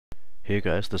Hey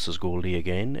guys, this is Goldy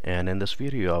again, and in this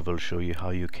video I will show you how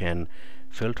you can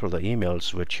filter the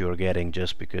emails which you're getting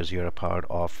just because you're a part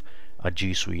of a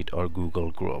G Suite or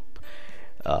Google group.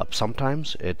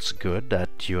 Sometimes it's good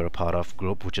that you're a part of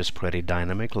group which is pretty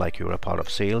dynamic, like you're a part of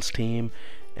sales team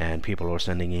and people are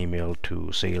sending email to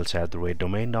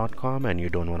sales@domain.com and you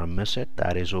don't want to miss it.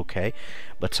 That is okay,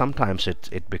 but sometimes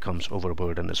it becomes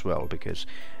overburden as well, because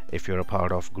if you're a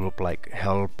part of group like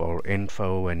help or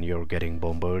info and you're getting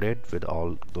bombarded with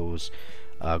all those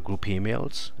group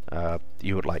emails,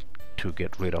 you would like to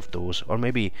get rid of those, or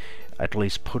maybe at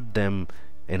least put them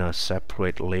in a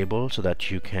separate label so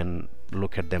that you can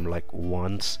look at them like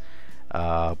once,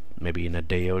 maybe in a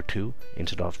day or two,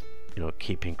 instead of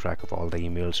keeping track of all the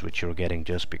emails which you're getting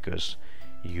just because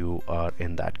you are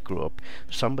in that group.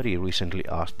 Somebody recently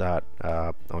asked that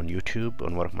on YouTube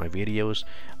on one of my videos,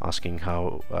 asking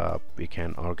how we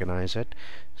can organize it,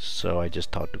 so I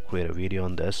just thought to create a video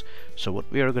on this. So what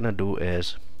we are gonna do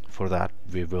is, for that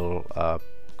we will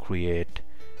create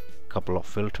couple of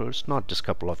filters, not just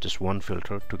couple of, just one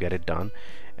filter to get it done.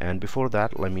 And before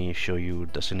that, let me show you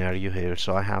the scenario here.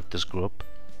 So I have this group.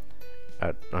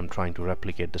 I'm trying to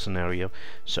replicate the scenario.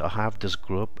 So I have this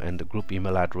group, and the group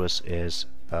email address is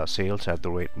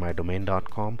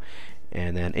sales@mydomain.com,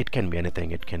 and then it can be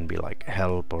anything. It can be like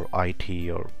help or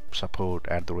IT or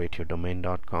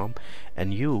support@yourdomain.com,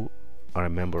 and you are a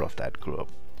member of that group.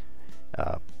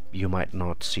 You might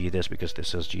not see this because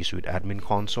this is G Suite admin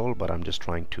console, but I'm just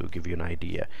trying to give you an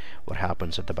idea what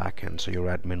happens at the back end. So your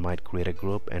admin might create a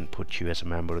group and put you as a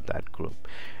member of that group,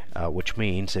 which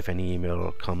means if any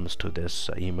email comes to this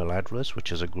email address,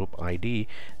 which is a group ID,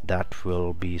 that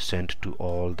will be sent to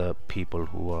all the people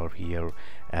who are here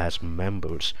as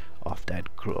members of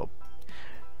that group.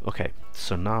 Okay,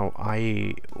 so now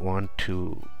I want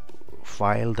to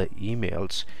file the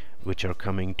emails which are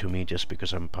coming to me just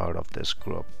because I'm part of this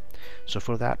group. So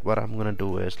for that, what I'm gonna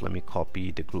do is, let me copy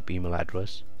the group email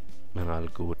address and I'll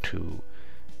go to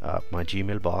my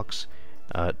Gmail box.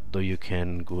 Though you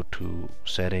can go to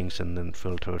settings and then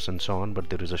filters and so on,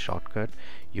 but there is a shortcut.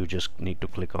 You just need to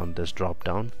click on this drop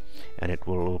down and it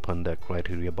will open the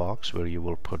criteria box where you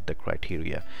will put the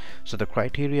criteria. So the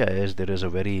criteria is, there is a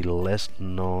very less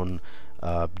known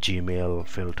Gmail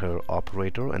filter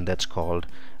operator, and that's called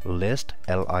list,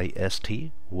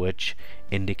 L-I-S-T, which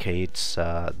indicates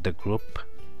the group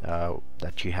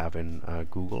that you have in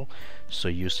Google. So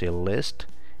you say list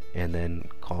and then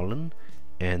colon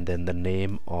and then the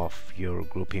name of your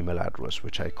group email address,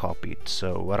 which I copied.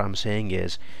 So what I'm saying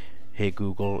is, hey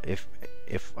Google, if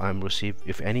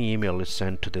any email is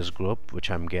sent to this group which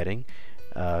I'm getting,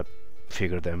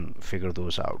 figure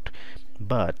those out.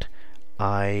 But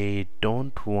I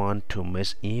don't want to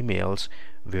miss emails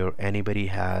where anybody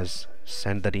has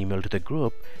sent that email to the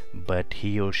group, but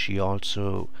he or she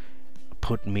also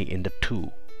put me in the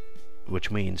to,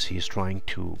 which means he's trying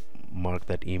to mark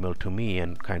that email to me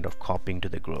and kind of copying to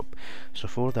the group. So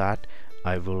for that,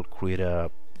 I will create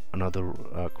another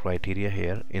criteria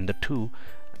here. In the to,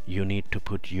 you need to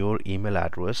put your email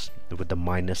address with the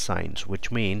minus signs,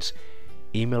 which means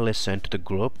email is sent to the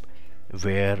group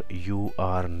where you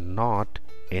are not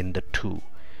in the to.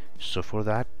 So for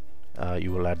that,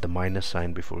 you will add the minus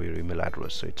sign before your email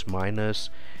address. So it's minus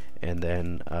and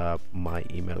then my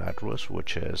email address,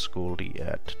 which is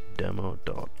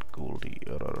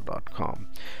goldy@demo.goldyarora.com.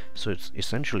 So it's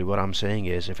essentially, what I'm saying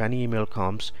is, if any email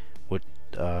comes with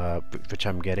which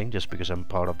I'm getting just because I'm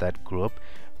part of that group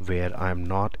where I'm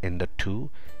not in the to,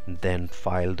 then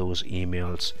file those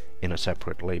emails in a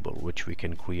separate label, which we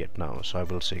can create now. So I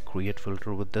will say create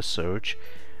filter with the search,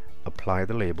 apply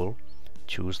the label,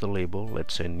 choose the label,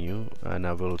 let's say new, and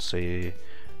I will say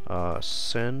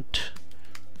sent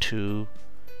to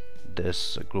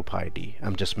this group ID.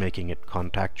 I'm just making it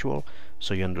contactual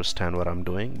so you understand what I'm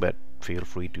doing, but feel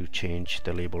free to change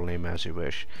the label name as you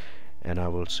wish. And I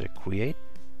will say create,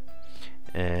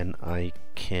 and I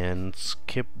can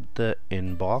skip the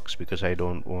inbox because I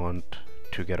don't want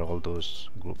to get all those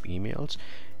group emails,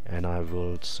 and I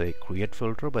will say create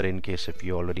filter, but in case if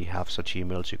you already have such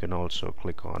emails, you can also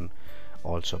click on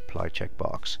also apply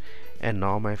checkbox, and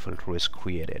now my filter is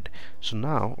created. So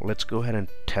now let's go ahead and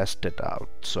test it out.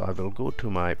 So I will go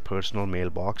to my personal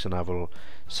mailbox and I will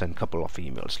send a couple of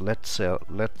emails. Let's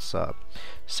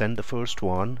send the first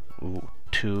one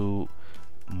to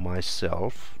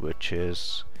myself, which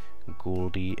is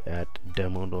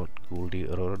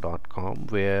goldy@demo.goldyarora.com,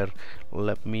 where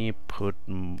let me put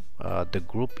the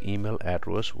group email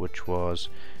address, which was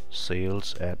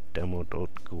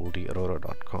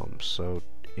sales@demo.goldyarora.com. So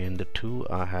in the to,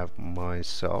 I have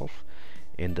myself,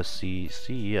 in the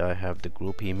CC I have the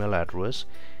group email address,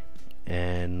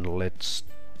 and let's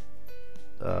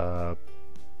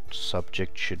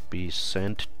subject should be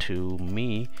sent to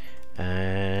me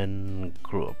and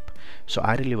group. So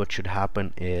ideally what should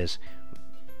happen is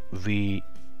this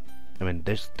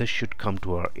should come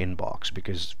to our inbox,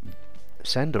 because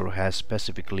sender has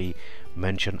specifically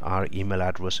mentioned our email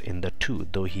address in the to,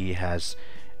 though he has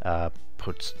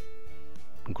put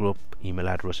group email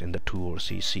address in the to or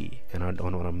CC, and I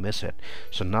don't want to miss it.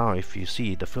 So now if you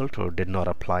see, the filter did not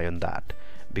apply on that,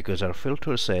 because our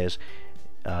filter says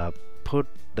put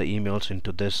the emails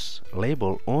into this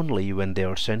label only when they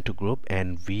are sent to group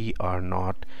and we are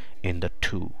not in the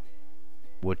to,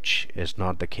 which is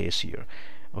not the case here.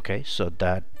 Okay, so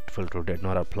that filter did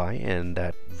not apply and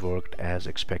that worked as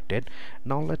expected.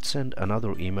 Now let's send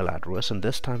another email address, and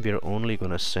this time we are only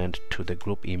going to send to the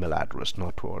group email address,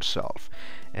 not to ourselves,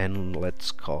 and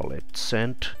let's call it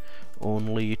sent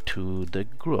only to the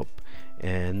group.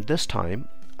 And this time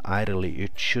ideally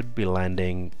it should be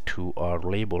landing to our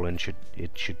label and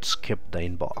it should skip the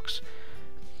inbox.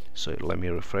 So let me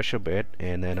refresh a bit,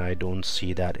 and then I don't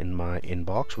see that in my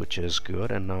inbox, which is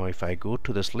good. And now if I go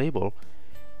to this label,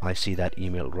 I see that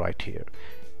email right here,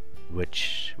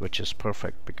 which is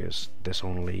perfect, because this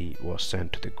only was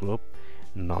sent to the group,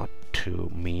 not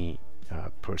to me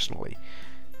personally.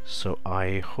 So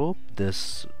I hope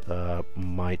this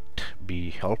might be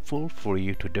helpful for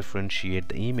you to differentiate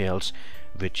the emails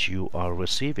which you are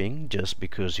receiving just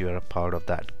because you are a part of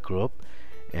that group,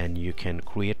 and you can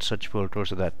create such filters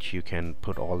so that you can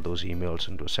put all those emails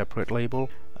into a separate label.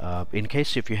 In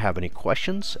case if you have any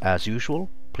questions, as usual,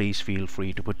 please feel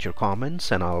free to put your comments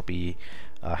and I'll be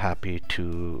happy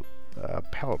to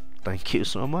help. Thank you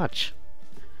so much.